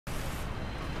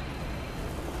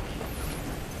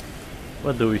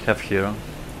What do we have here?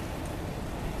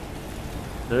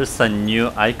 There's a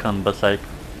new icon, but like,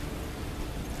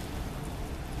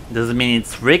 does it mean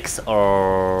it's rigs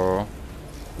or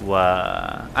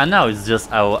what? And now it's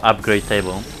just our upgrade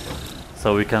table,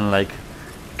 so we can like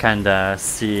kinda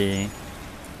see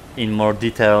in more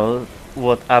detail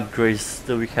what upgrades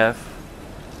do we have.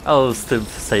 I'll still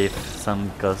save some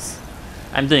because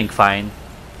I'm doing fine.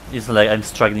 It's like I'm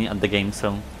struggling at the game,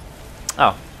 so.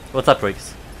 Oh, what's up,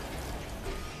 Riggs?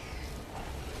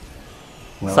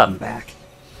 Welcome back.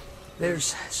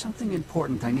 There's something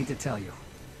important I need to tell you.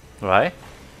 Right?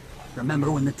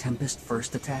 Remember when the Tempest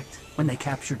first attacked? When they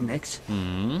captured Nyx?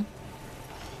 Hmm.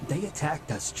 They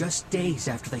attacked us just days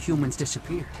after the humans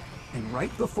disappeared. And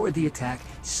right before the attack,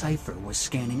 Cypher was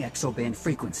scanning exoband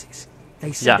frequencies.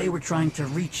 They said they were trying to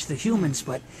reach the humans,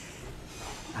 but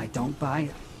I don't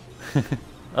buy it.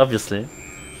 Obviously.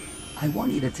 I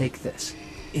want you to take this.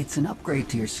 It's an upgrade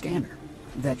to your scanner.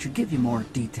 That should give you more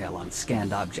detail on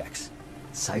scanned objects.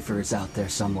 Cypher is out there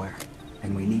somewhere,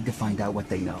 and we need to find out what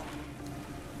they know.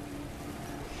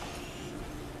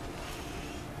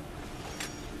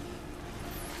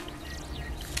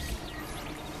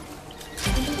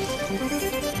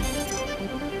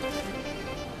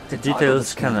 To Details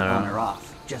scanner scanner. on or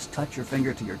off, just touch your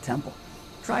finger to your temple.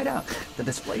 Try it out. The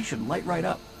display should light right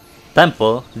up.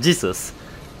 Temple? Jesus.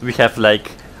 We have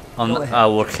like on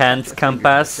our hand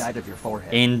compass,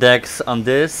 index on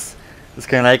this. It's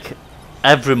kind of like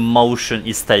every motion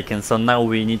is taken, so now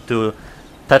we need to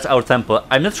touch our temple.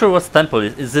 I'm not sure what temple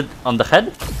is. Is it on the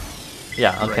head?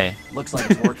 Yeah, okay. Great. Looks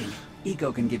like it's working.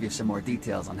 Eco can give you some more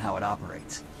details on how it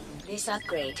operates. This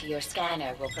upgrade to your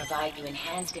scanner will provide you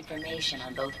enhanced information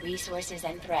on both resources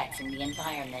and threats in the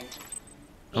environment.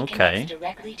 It connects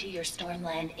directly to your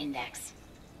Stormland index.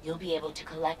 You'll be able to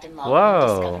collect and log new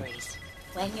discoveries.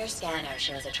 When your scanner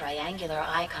shows a triangular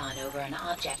icon over an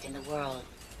object in the world,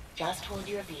 just hold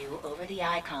your view over the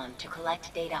icon to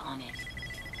collect data on it.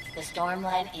 The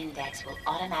Stormland index will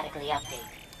automatically update.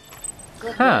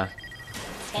 Good work.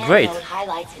 Scan mode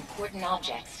highlights important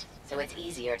objects, so it's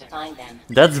easier to find them.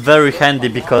 That's very handy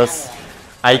because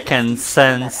I can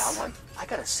sense. I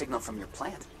got a signal from your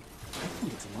plant. I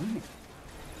think it's learning.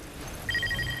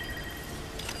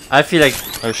 I feel like,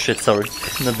 oh shit, sorry,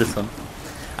 not this one.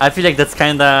 I feel like that's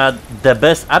kinda the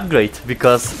best upgrade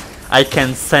because I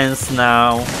can sense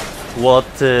now what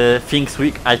things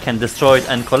I can destroy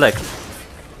and collect.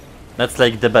 That's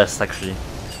like the best actually.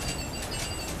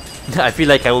 I feel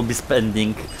like I will be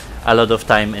spending a lot of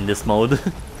time in this mode.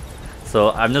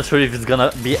 So I'm not sure if it's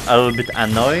gonna be a little bit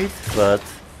annoyed, but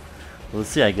we'll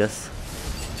see, I guess.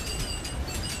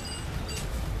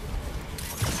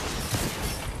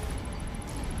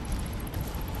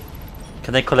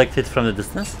 Can I collect it from the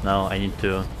distance? No, I need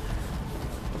to.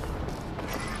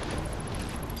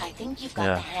 I think you've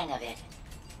got the hang of it.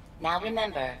 Now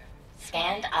remember,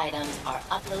 scanned items are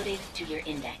uploaded to your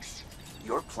index.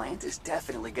 Your plant is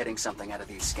definitely getting something out of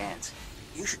these scans.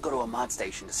 You should go to a mod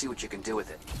station to see what you can do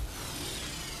with it.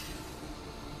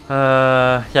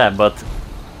 Yeah, but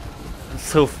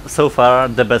so far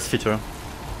the best feature.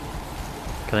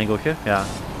 Can I go here? Yeah.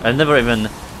 I never even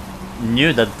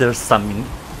knew that there's something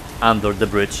under the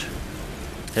bridge.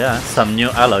 Yeah, some new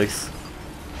alloys.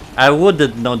 I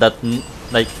wouldn't know that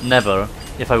like never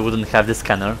if I wouldn't have this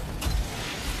scanner.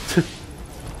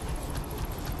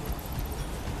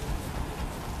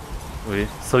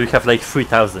 So you have like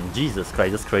 3,000. Jesus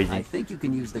Christ, that's crazy. I think you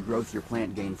can use the growth your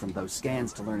plant gained from those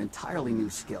scans to learn entirely new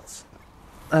skills.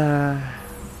 Alright,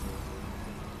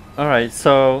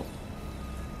 so...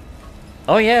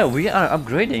 Oh yeah, we are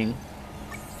upgrading.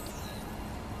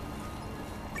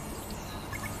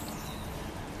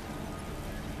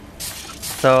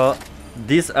 So,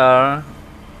 these are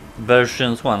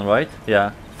versions 1, right?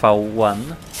 Yeah,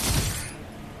 V1.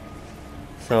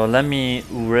 So let me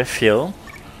refill.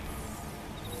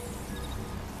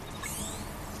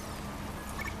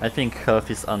 I think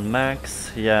health is on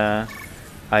max, yeah.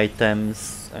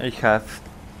 Items, I have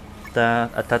that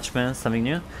attachment, something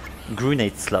new.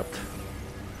 Grenade slot.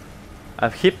 A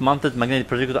hip mounted magnetic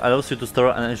projectile allows you to store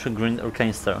an additional grenade or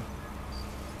canister.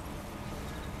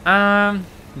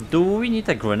 Do we need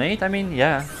a grenade? I mean,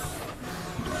 yeah.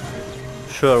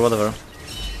 Sure, whatever.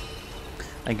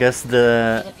 I guess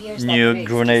the new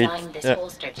grenade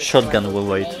shotgun will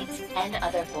wait. And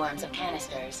other forms of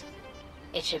canisters.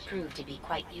 It should prove to be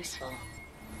quite useful.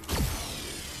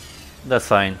 That's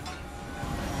fine.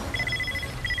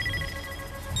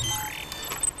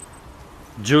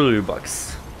 Jewelry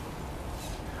box.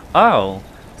 Oh,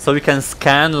 so we can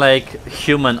scan like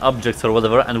human objects or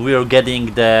whatever, and we are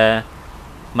getting the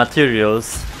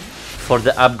materials for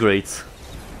the upgrades.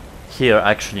 here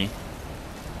actually.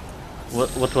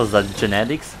 What was that?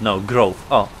 Genetics? No, growth.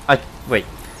 Oh, wait.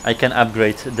 I can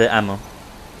upgrade the ammo.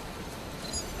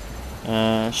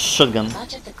 Shotgun.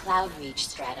 Much of the Cloud Reach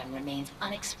stratum remains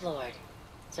unexplored,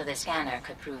 so the scanner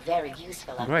could prove very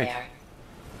useful up there.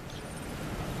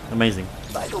 Amazing.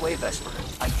 By the way, Vesper,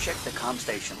 I checked the comm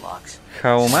station logs.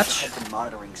 How much? I've been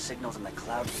monitoring signals in the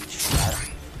Cloud Reach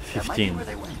stratum. 15. That might be where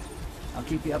they went. I'll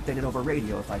keep you updated over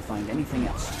radio if I find anything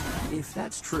else. If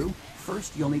that's true,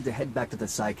 first you'll need to head back to the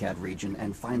CYCAD region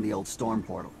and find the old storm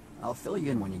portal. I'll fill you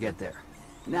in when you get there.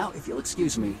 Now, if you'll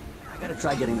excuse me, I gotta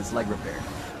try getting this leg repaired.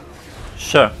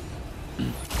 Sure.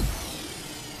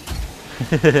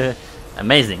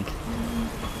 Amazing.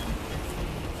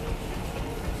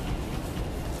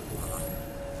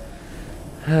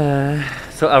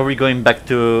 So are we going back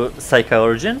to Psycha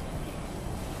Origin?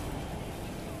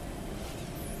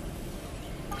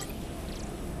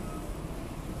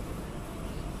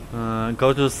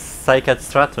 Go to CYCAD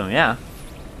Stratum, yeah.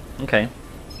 Okay.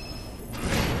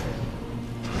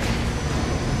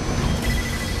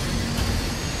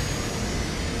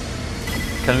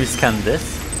 Can we scan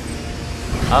this?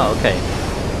 Oh, okay.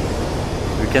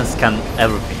 We can scan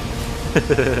everything.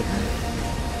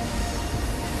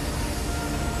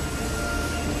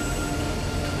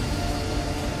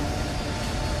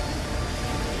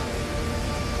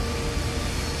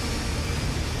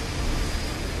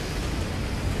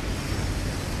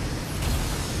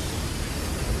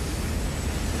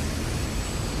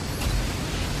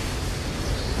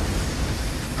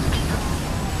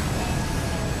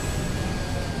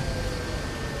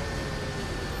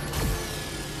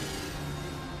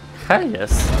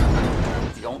 Yes.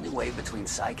 The only way between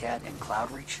CYCAD and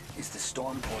Cloudreach is the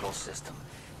storm portal system.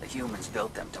 The humans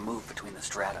built them to move between the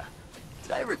strata.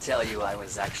 Did I ever tell you I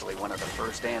was actually one of the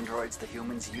first androids the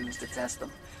humans used to test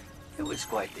them? It was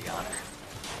quite the honor.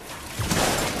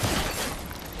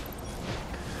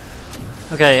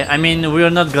 Okay, I mean, we're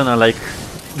not gonna like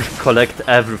collect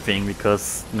everything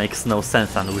because it makes no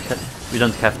sense and we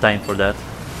don't have time for that.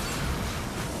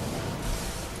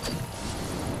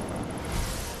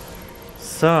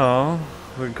 So,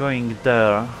 we're going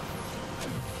there.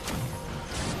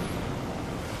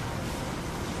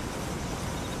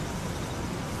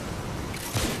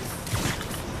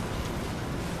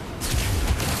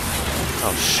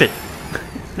 Oh shit!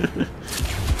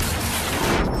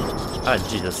 Ah,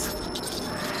 Jesus.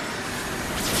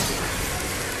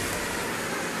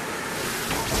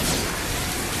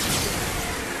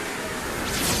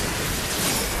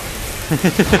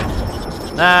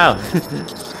 No!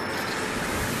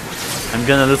 I'm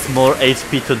gonna lose more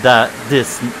HP to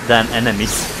this than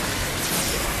enemies.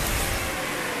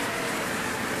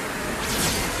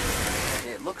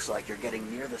 It looks like you're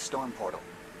getting near the storm portal.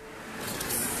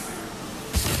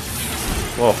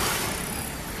 Whoa.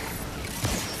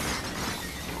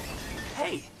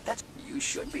 Hey, you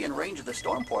should be in range of the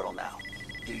storm portal now.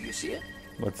 Do you see it?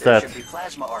 What's there that? There should be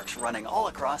plasma arcs running all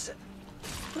across it.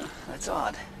 That's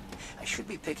odd. I should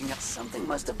be picking up something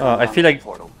must have gone I feel like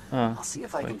portal. I'll see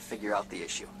if I can figure out the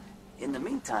issue. In the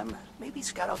meantime, maybe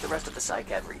scout out the rest of the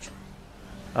CYCAD region.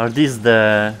 Are these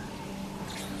the...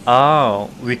 Oh,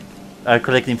 we are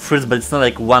collecting fruits, but it's not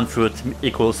like one fruit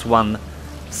equals one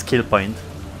skill point.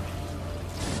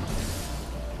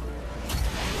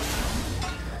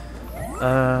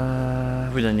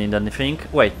 We don't need anything.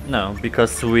 Wait, no,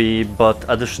 because we bought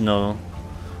additional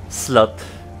slot.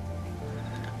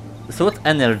 So what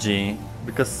energy?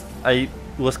 Because I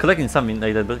was collecting something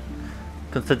like that, but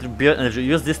consider bio energy.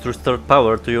 Use this to restore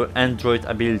power to your android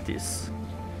abilities.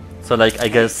 So like I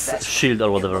guess shield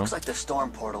or whatever. It looks like the storm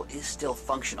portal is still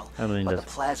functional, but the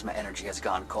plasma energy has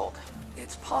gone cold.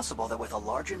 It's possible that with a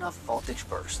large enough voltage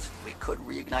burst, we could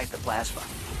reignite the plasma.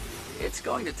 It's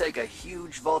going to take a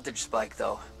huge voltage spike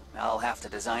though. I'll have to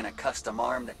design a custom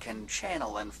arm that can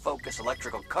channel and focus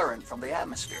electrical current from the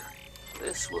atmosphere.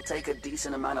 This will take a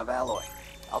decent amount of alloy.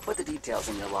 I'll put the details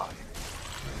in your log.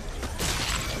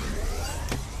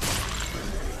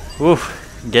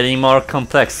 Oof, getting more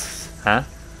complex, huh?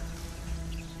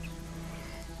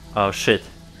 Oh shit.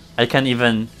 I can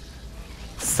even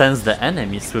sense the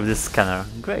enemies with this scanner.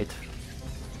 Great.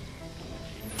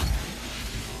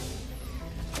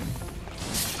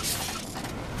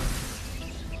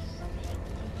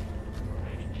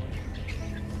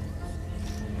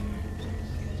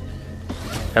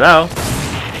 Hello?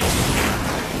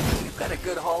 You've got a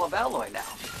good haul of alloy now,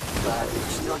 but we're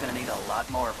still gonna need a lot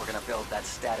more if we're gonna build that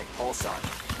static pulsar.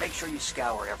 Make sure you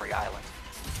scour every island.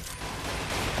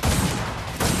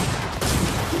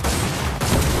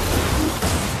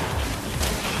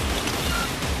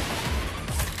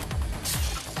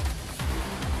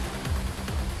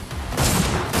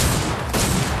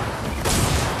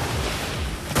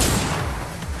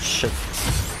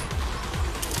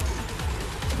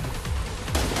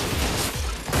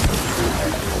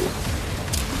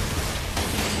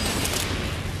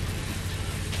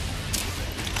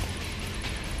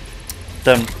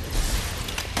 Damn.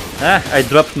 Ah, I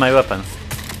dropped my weapon.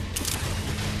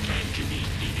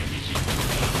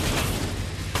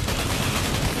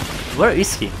 Where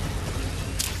is he?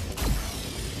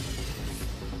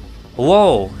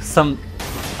 Whoa, some...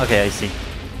 Okay, I see.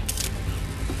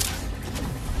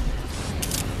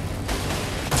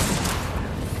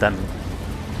 Damn.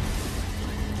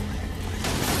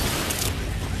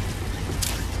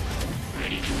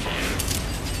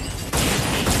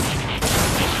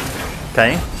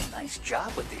 Okay. Nice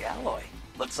job with the alloy.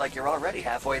 Looks like you're already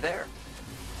halfway there.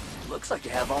 Looks like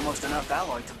you have almost enough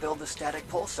alloy to build the static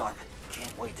pulse arm.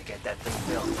 Can't wait to get that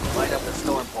thing built. Light up the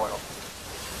storm portal.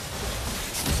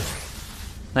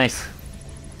 Nice.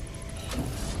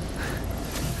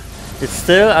 It's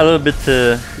still a little bit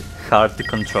hard to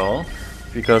control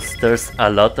because there's a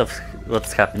lot of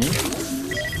what's happening,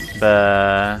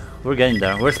 but we're getting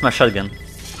there. Where's my shotgun?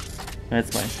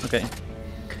 That's mine. Okay.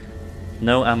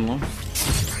 No ammo.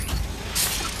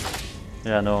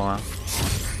 Yeah, no ammo.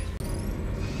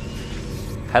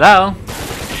 Hello.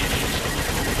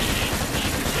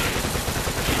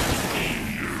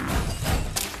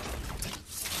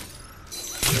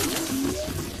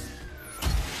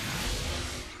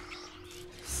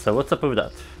 So what's up with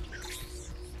that?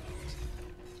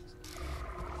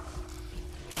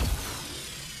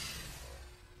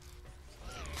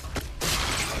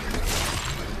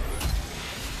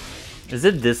 Is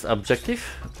it this objective?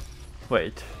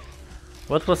 Wait,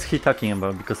 what was he talking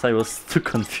about? Because I was too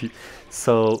confused,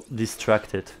 so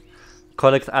distracted.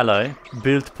 Collect alloy,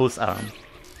 build pulse arm.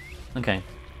 Okay,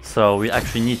 so we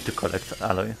actually need to collect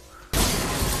alloy.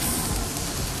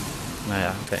 Oh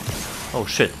yeah, okay. Oh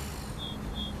shit.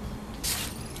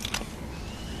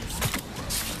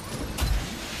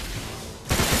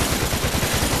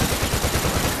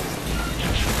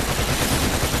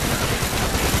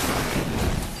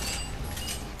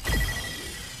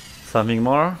 Something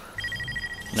more?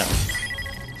 No.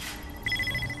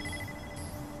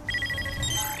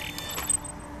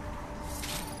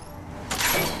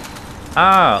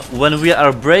 Ah, when we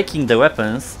are breaking the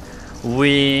weapons,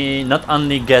 we not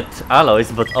only get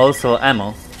alloys but also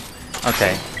ammo.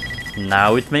 Okay,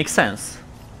 now it makes sense.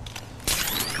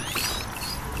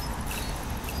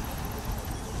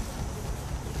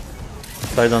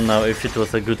 So I don't know if it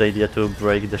was a good idea to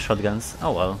break the shotguns.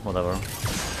 Oh well, whatever.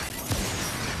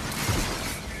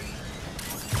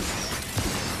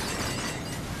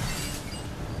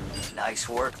 Nice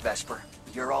work, Vesper.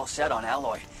 You're all set on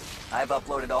alloy. I've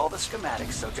uploaded all the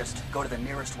schematics, so just go to the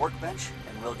nearest workbench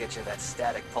and we'll get you that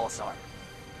static pulse arm.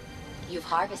 You've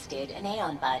harvested an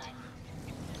Aeon Bud.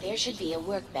 There should be a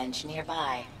workbench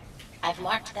nearby. I've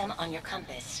marked them on your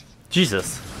compass.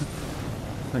 Jesus.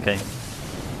 Okay.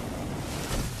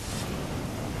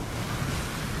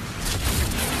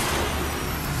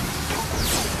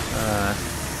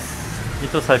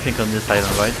 It was, I think, on this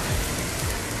island, right?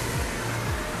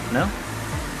 No?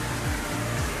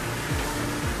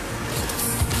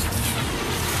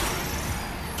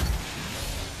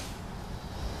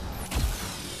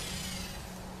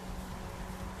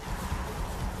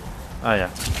 Oh yeah.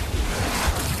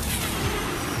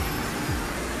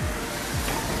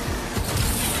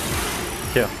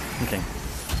 Here, okay.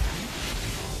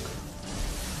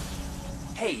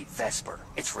 Hey, Vesper,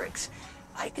 it's Riggs.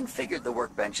 I configured the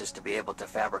workbenches to be able to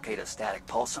fabricate a static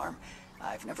pulse arm.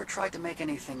 I've never tried to make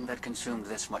anything that consumed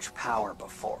this much power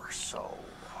before, so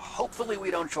hopefully we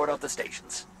don't short out the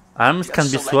stations. Arms Just can be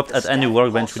select swapped the at any static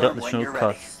workbench pulse arm without when additional you're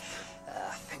ready. cost.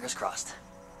 Fingers crossed.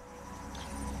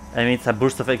 Emits a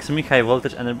burst of extremely high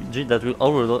voltage energy that will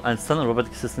overload and stun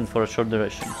robotic systems for a short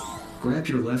duration. Grab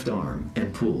your left arm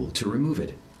and pull to remove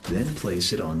it. Then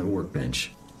place it on the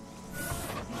workbench.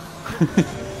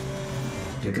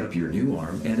 Pick up your new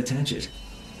arm and attach it.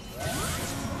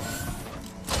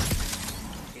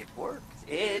 It worked.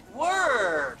 It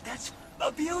worked! That's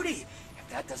a beauty! If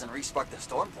that doesn't respark the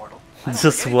storm portal, I don't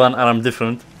Just think one anything- arm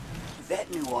different. That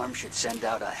new arm should send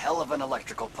out a hell of an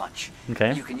electrical punch.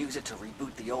 Okay. You can use it to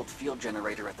reboot the old field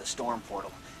generator at the storm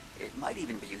portal. It might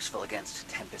even be useful against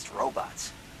Tempest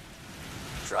robots.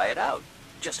 Try it out.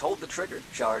 Just hold the trigger,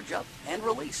 charge up, and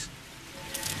release.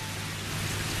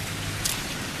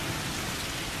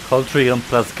 Hold trigger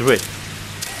plus grid.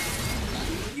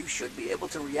 You should be able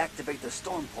to reactivate the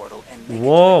storm portal and make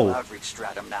Whoa. it to the Cloud Reach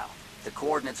stratum now. The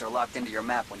coordinates are locked into your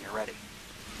map when you're ready.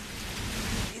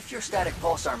 If your static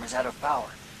pulse arm is out of power,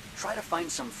 try to find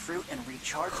some fruit and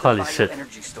recharge Holy the shit.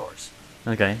 energy stores.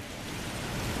 Okay.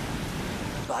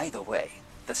 By the way,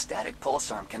 the static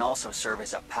pulse arm can also serve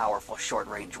as a powerful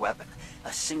short-range weapon.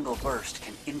 A single burst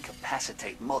can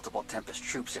incapacitate multiple Tempest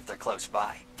troops if they're close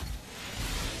by.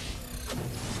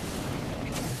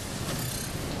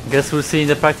 Guess we'll see in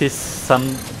the practice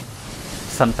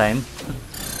sometime.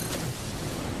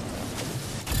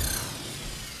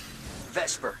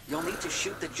 Vesper, you'll need to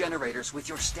shoot the generators with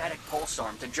your static pulse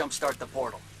arm to jumpstart the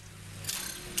portal.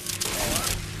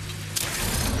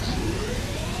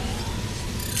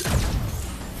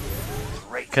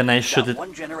 Great. Can I shoot it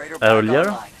one generator earlier?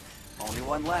 online. Only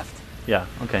one left. Yeah,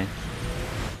 okay.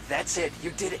 That's it.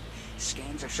 You did it.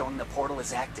 Scans are showing the portal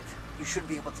is active. You should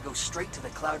be able to go straight to the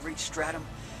Cloud Reach stratum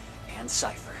and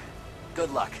Cypher.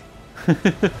 Good luck.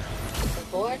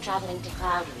 Before traveling to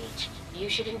Cloud Reach, you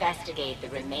should investigate the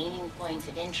remaining points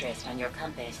of interest on your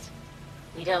compass.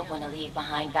 We don't want to leave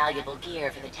behind valuable gear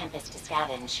for the Tempest to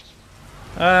scavenge.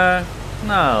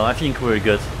 No, I think we're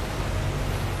good.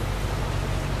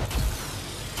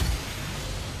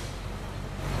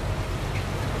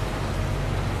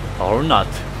 Or not.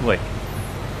 Wait.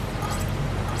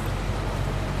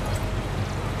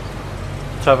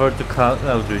 Travel to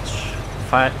Cloud Reach.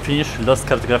 Finish Lost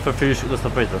Cartographer, finish Lost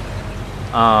Operator.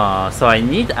 So I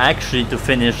need actually to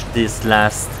finish this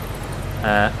last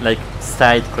like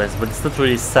side quest, but it's not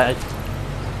really side.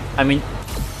 I mean,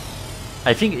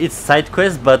 I think it's side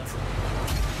quest, but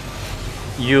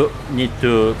you need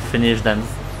to finish them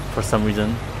for some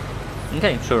reason.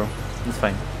 Okay, sure, that's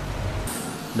fine.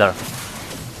 There.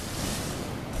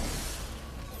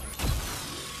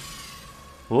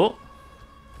 Whoa.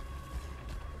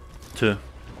 2.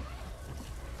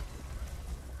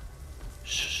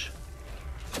 Shh.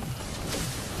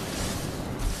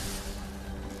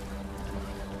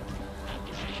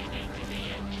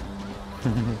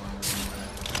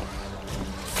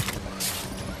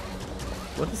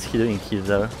 What is he doing here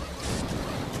there?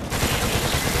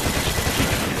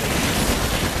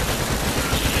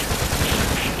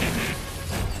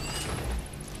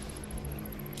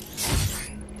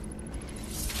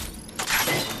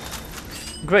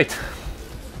 Great.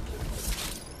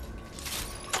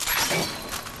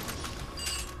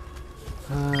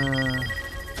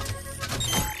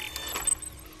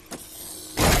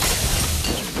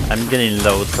 I'm getting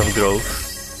loads of growth.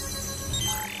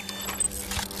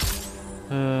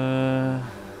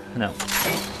 No.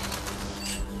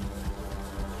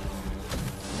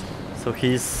 So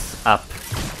he's up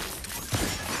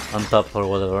on top or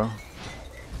whatever.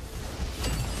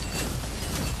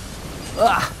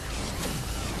 Ah!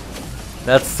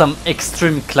 That's some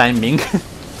extreme climbing. I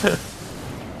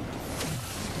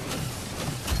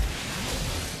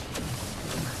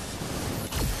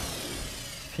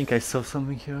think I saw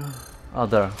something here. Oh,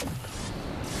 there.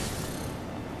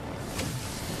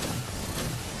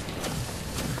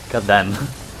 God damn.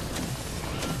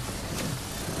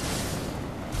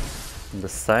 On the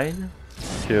side?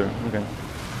 Here, okay.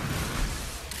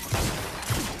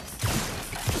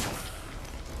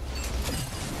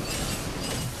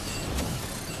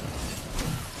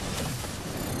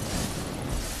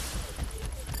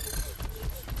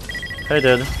 Hey,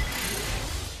 dude.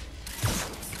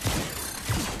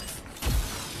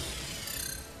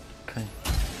 Okay.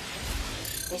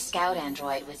 This scout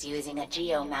android was using a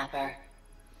geomapper.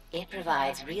 It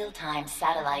provides real-time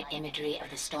satellite imagery of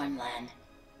the Stormland.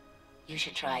 You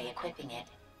should try equipping it.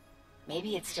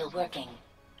 Maybe it's still working.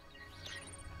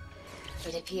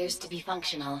 It appears to be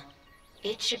functional.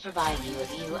 It should provide you a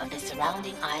view of the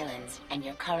surrounding islands and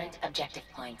your current objective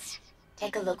points.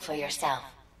 Take a look for yourself.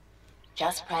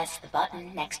 Just press the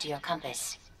button next to your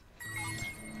compass.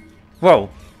 Whoa.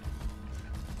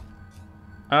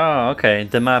 Oh, okay.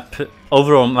 The map,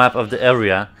 overall map of the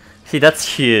area. See,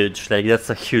 that's huge. Like, that's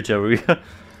a huge area.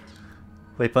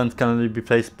 Waypoints can only be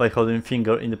placed by holding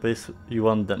finger in the place you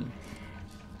want them.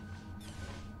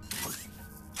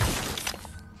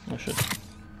 Oh shit.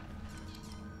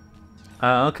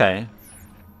 Ah, okay.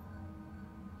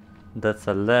 That's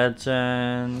a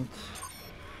legend.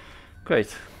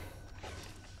 Great.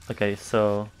 Okay,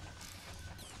 so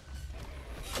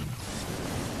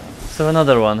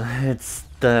another one. It's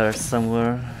there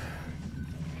somewhere.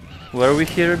 Were we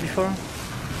here before?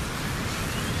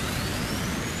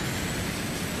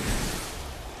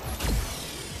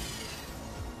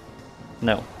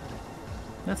 No.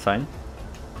 That's fine.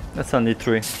 That's only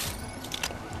 3.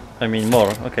 I mean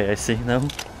more. Okay, I see now.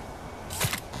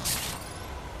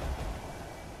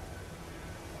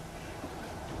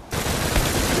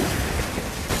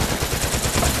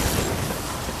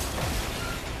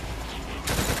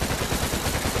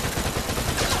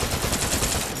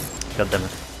 God damn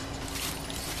it.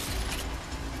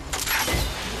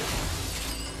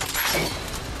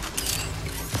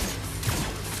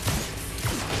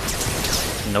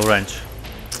 No range.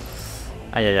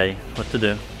 Ay ay ay, what to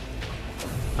do?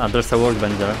 Ah, there's a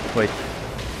workbench there. Wait.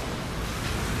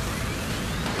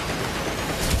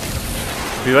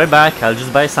 Be right back, I'll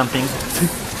just buy something.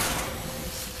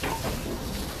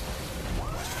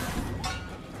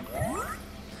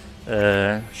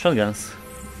 Shotguns.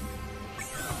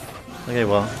 Okay,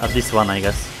 well, at least one, I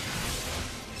guess.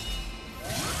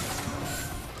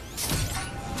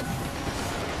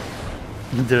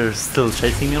 They're still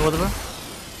chasing me or whatever?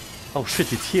 Oh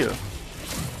shit, it's here.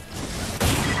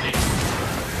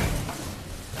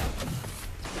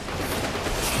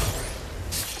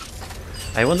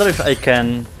 I wonder if I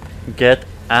can get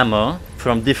ammo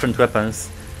from different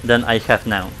weapons than I have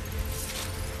now.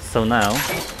 So now...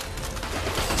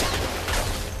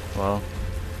 well,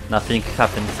 nothing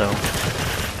happened, so...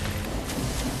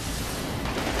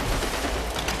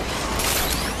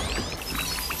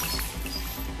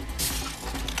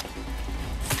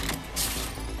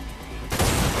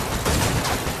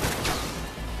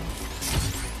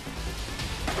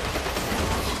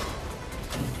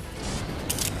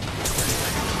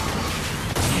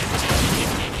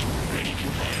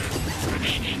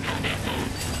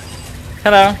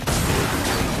 Hello!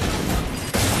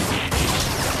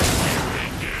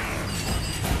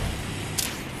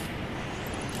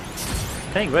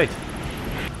 Okay, great.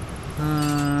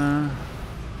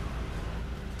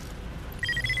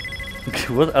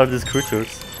 What are these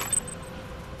creatures?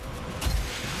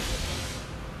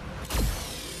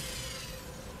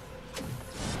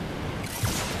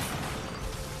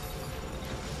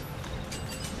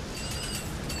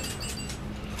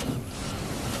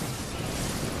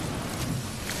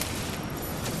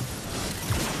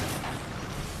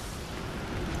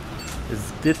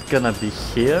 Is it gonna be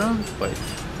here? Wait.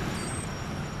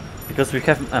 Because we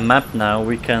have a map now,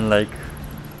 we can like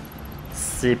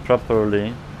see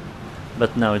properly.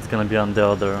 But now it's gonna be on the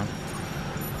other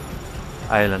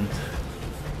island.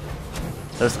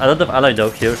 There's a lot of alloy dough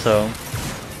here, so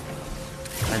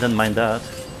I don't mind that.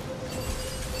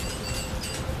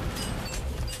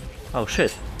 Oh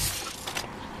shit.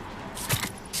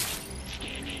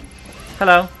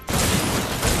 Hello.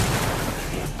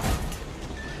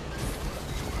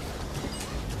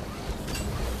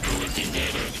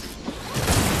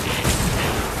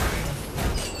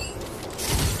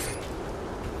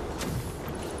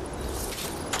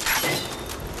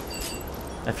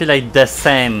 I feel like the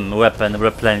same weapon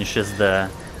replenishes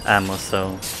the ammo,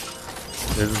 so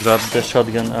let's drop the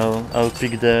shotgun. I'll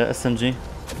pick the SMG.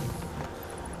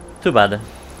 Too bad.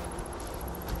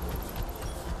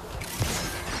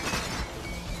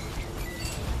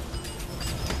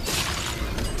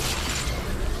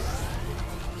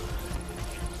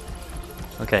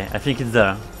 Okay, I think it's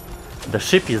there. The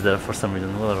ship is there for some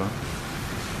reason, whatever.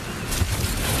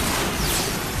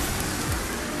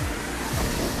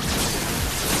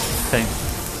 Okay.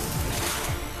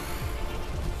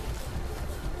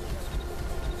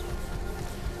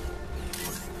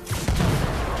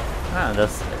 Ah,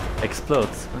 that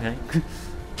explodes. Okay.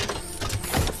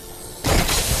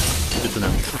 Good to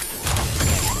know.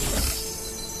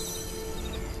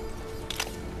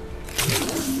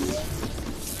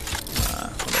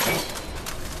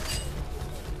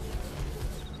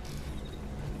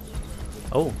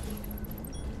 Oh.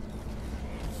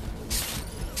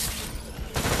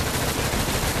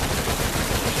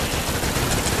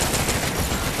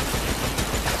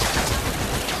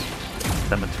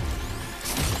 Damn it.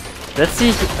 Let's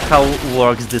see how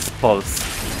works this pulse.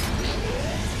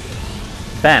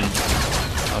 Bam!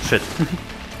 Oh shit.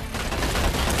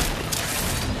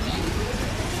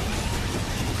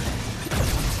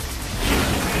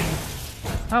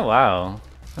 Oh wow.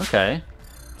 Okay.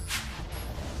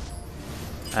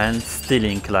 And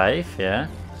stealing life, yeah.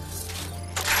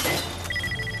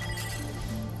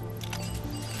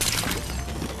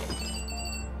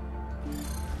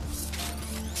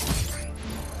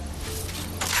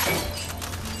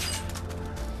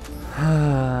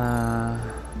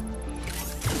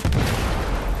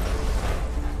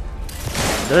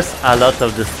 There's a lot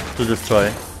of this to destroy.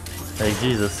 Like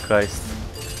Jesus Christ.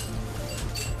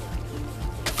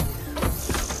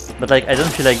 But like I don't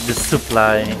feel like this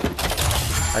supply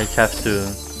I have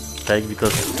to take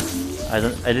because I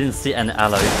didn't see any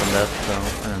alloy from that, so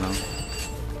I don't know.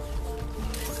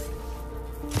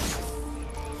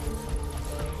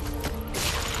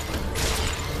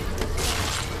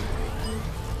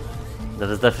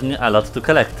 There is definitely a lot to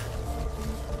collect.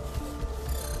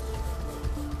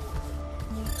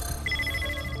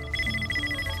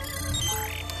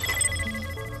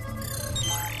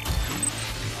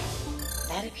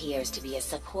 That appears to be a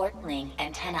support link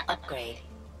antenna upgrade.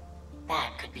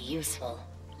 That could be useful.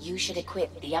 You should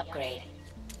equip the upgrade.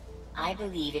 I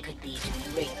believe it could lead to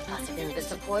great possibility. The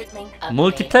support link upgrade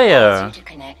Multiplayer. allows you to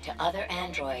connect to other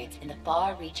androids in the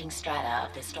far-reaching strata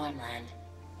of the Stormland.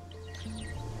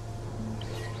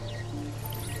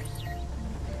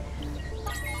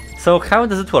 So how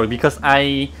does it work? Because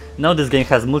I know this game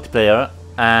has multiplayer,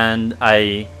 and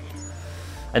I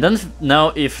don't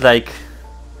know if like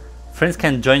friends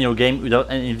can join your game without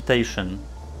an invitation.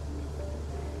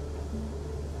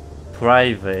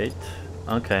 Private,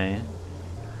 okay.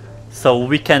 So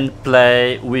we can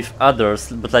play with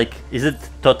others, but like, is it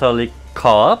totally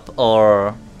co-op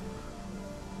or?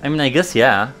 I mean, I guess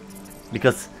yeah,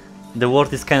 because the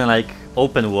world is kind of like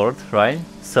open world, right?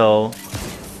 So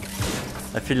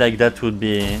I feel like that would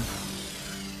be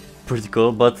pretty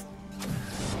cool, but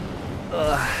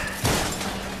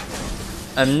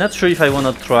I'm not sure if I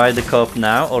want to try the co-op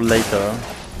now or later.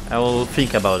 I will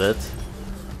think about it,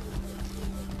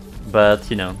 but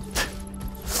you know,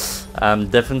 I'm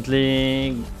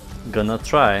definitely gonna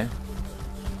try.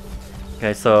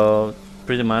 Okay, so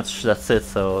pretty much that's it.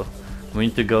 So we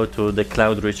need to go to the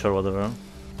Cloud Reach or whatever.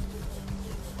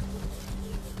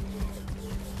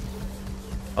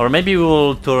 Or maybe we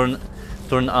will turn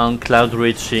on Cloud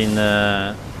Reach in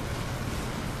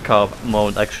co-op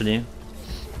mode, actually.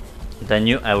 The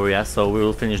new area, so we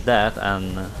will finish that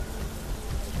and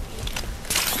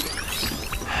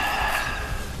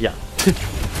yeah.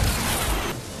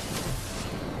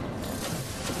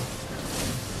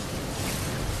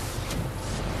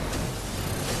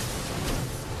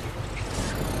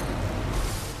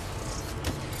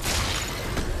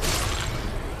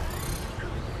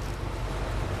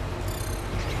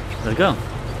 Let's go.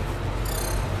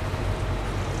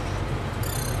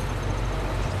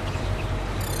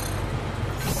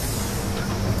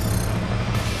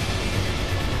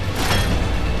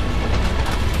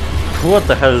 What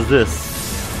the hell is this?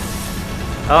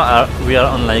 Oh, we are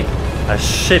on like a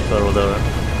ship or whatever.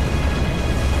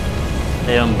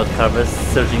 Aeon but harvest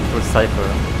searching for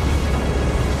Cypher.